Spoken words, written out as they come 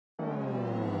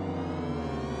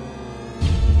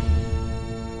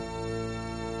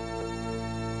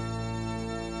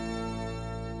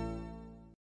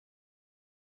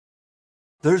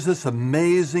There's this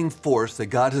amazing force that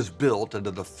God has built into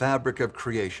the fabric of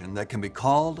creation that can be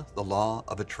called the law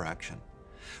of attraction.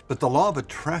 But the law of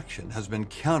attraction has been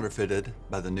counterfeited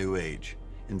by the New Age.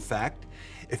 In fact,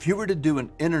 if you were to do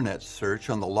an internet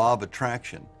search on the law of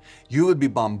attraction, you would be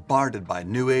bombarded by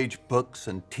New Age books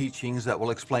and teachings that will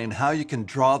explain how you can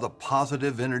draw the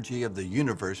positive energy of the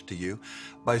universe to you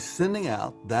by sending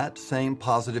out that same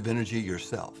positive energy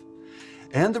yourself.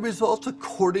 And the results,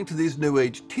 according to these New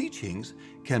Age teachings,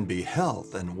 can be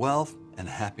health and wealth and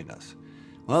happiness.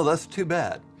 Well, that's too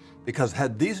bad, because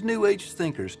had these New Age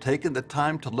thinkers taken the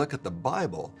time to look at the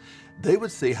Bible, they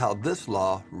would see how this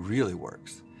law really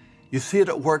works. You see it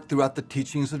at work throughout the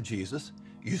teachings of Jesus.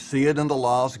 You see it in the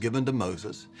laws given to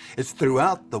Moses. It's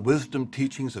throughout the wisdom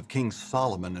teachings of King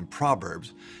Solomon and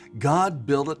Proverbs. God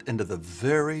built it into the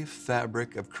very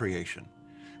fabric of creation.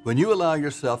 When you allow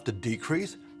yourself to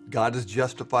decrease, God is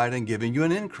justified in giving you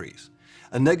an increase.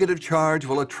 A negative charge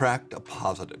will attract a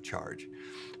positive charge.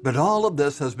 But all of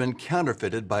this has been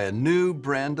counterfeited by a new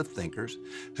brand of thinkers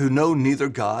who know neither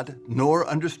God nor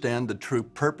understand the true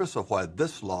purpose of why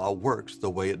this law works the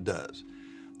way it does.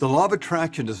 The law of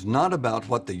attraction is not about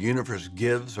what the universe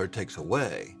gives or takes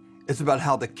away. It's about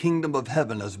how the kingdom of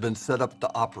heaven has been set up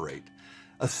to operate,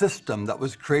 a system that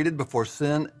was created before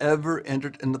sin ever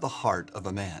entered into the heart of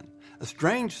a man. A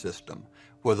strange system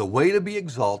where the way to be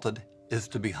exalted is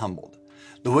to be humbled.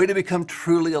 The way to become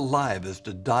truly alive is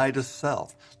to die to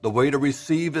self. The way to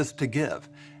receive is to give.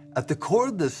 At the core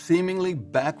of this seemingly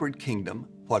backward kingdom,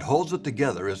 what holds it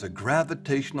together is a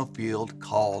gravitational field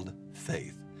called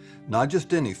faith. Not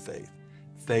just any faith,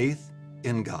 faith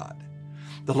in God.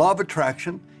 The law of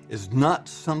attraction is not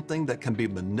something that can be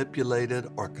manipulated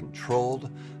or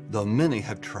controlled, though many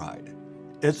have tried.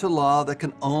 It's a law that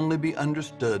can only be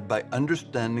understood by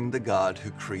understanding the God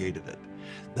who created it.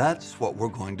 That's what we're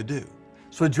going to do.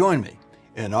 So join me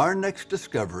in our next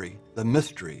discovery, the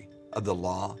mystery of the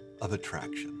law of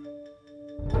attraction.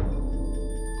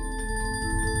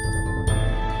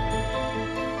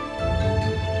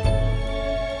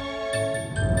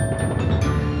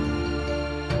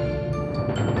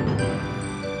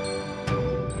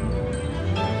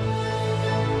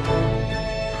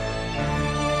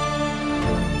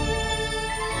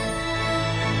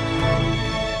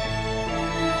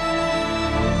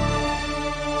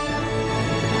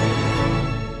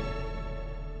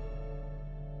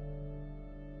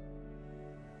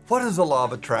 What is the law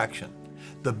of attraction?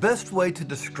 The best way to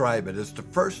describe it is to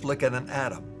first look at an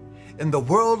atom. In the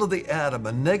world of the atom,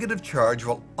 a negative charge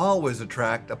will always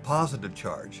attract a positive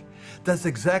charge. That's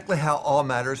exactly how all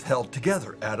matter is held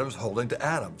together, atoms holding to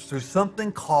atoms, through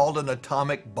something called an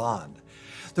atomic bond.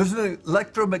 There's an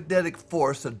electromagnetic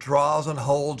force that draws and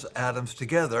holds atoms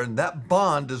together, and that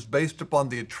bond is based upon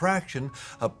the attraction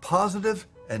of positive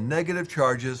and negative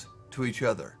charges to each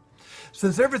other.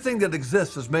 Since everything that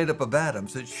exists is made up of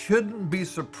atoms, it shouldn't be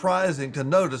surprising to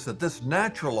notice that this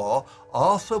natural law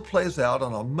also plays out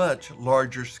on a much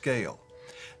larger scale.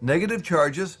 Negative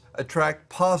charges attract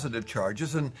positive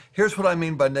charges, and here's what I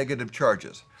mean by negative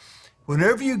charges.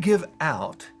 Whenever you give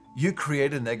out, you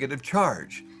create a negative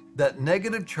charge. That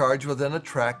negative charge will then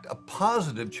attract a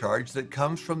positive charge that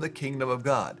comes from the kingdom of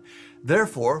God.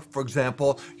 Therefore, for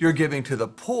example, you're giving to the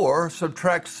poor,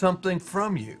 subtract something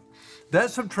from you. That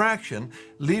subtraction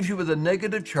leaves you with a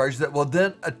negative charge that will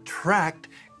then attract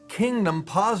kingdom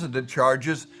positive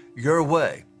charges your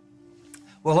way.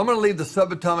 Well, I'm going to leave the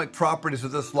subatomic properties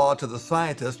of this law to the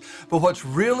scientists, but what's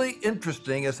really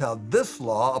interesting is how this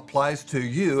law applies to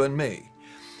you and me.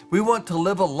 We want to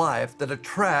live a life that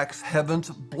attracts heaven's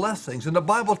blessings, and the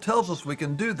Bible tells us we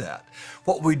can do that.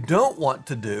 What we don't want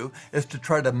to do is to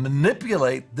try to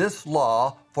manipulate this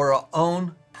law for our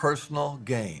own personal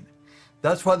gain.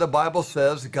 That's why the Bible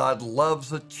says God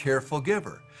loves a cheerful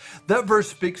giver. That verse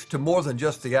speaks to more than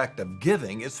just the act of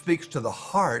giving. It speaks to the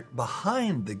heart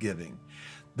behind the giving.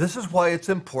 This is why it's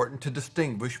important to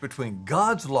distinguish between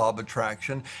God's law of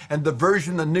attraction and the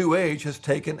version the New Age has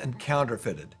taken and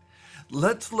counterfeited.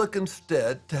 Let's look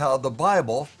instead to how the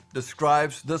Bible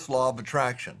describes this law of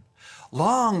attraction.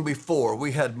 Long before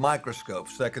we had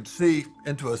microscopes that could see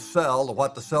into a cell or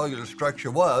what the cellular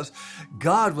structure was,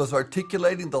 God was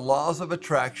articulating the laws of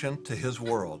attraction to his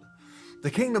world. The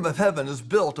kingdom of heaven is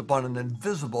built upon an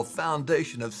invisible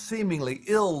foundation of seemingly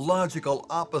illogical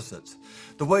opposites.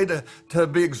 The way to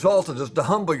be exalted is to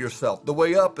humble yourself. The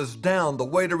way up is down. The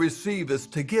way to receive is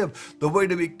to give. The way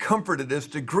to be comforted is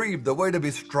to grieve. The way to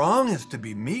be strong is to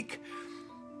be meek.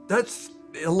 That's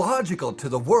illogical to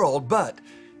the world, but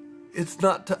it's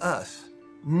not to us.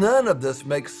 None of this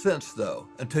makes sense, though,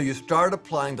 until you start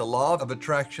applying the law of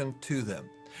attraction to them.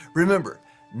 Remember,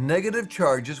 Negative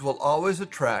charges will always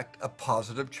attract a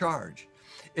positive charge.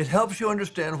 It helps you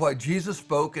understand why Jesus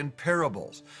spoke in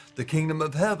parables. The kingdom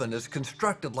of heaven is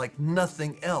constructed like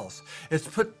nothing else. It's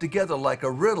put together like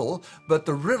a riddle, but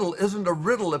the riddle isn't a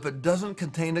riddle if it doesn't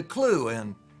contain a clue.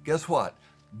 And guess what?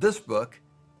 This book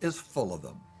is full of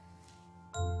them.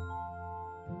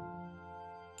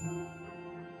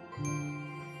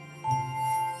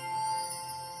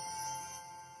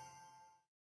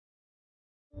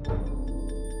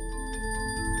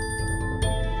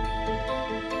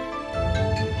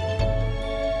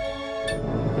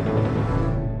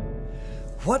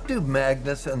 What do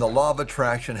magnets and the law of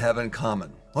attraction have in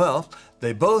common? Well,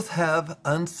 they both have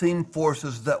unseen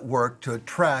forces that work to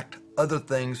attract other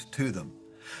things to them.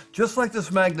 Just like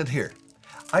this magnet here.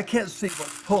 I can't see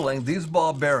what's pulling these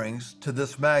ball bearings to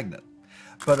this magnet.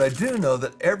 But I do know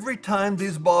that every time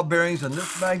these ball bearings and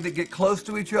this magnet get close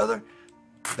to each other,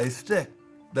 they stick,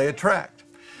 they attract.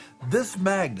 This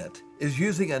magnet is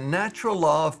using a natural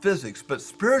law of physics, but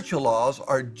spiritual laws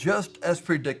are just as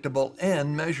predictable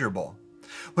and measurable.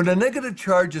 When a negative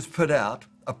charge is put out,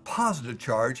 a positive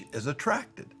charge is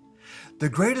attracted. The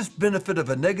greatest benefit of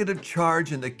a negative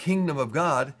charge in the kingdom of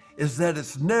God is that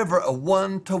it's never a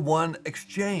one-to-one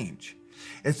exchange.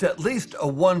 It's at least a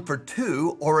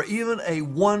 1-for-2 or even a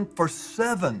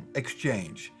 1-for-7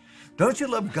 exchange. Don't you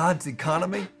love God's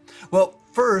economy? Well,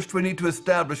 first we need to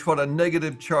establish what a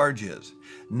negative charge is.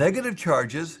 Negative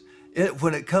charges,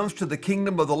 when it comes to the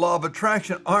kingdom of the law of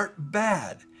attraction, aren't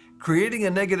bad. Creating a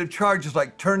negative charge is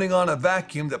like turning on a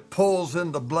vacuum that pulls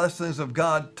in the blessings of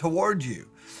God towards you.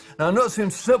 Now, I know it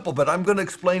seems simple, but I'm going to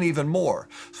explain even more.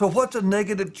 So what's a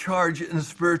negative charge in the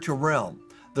spiritual realm?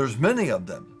 There's many of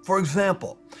them. For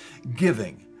example,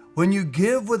 giving. When you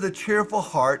give with a cheerful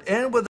heart and with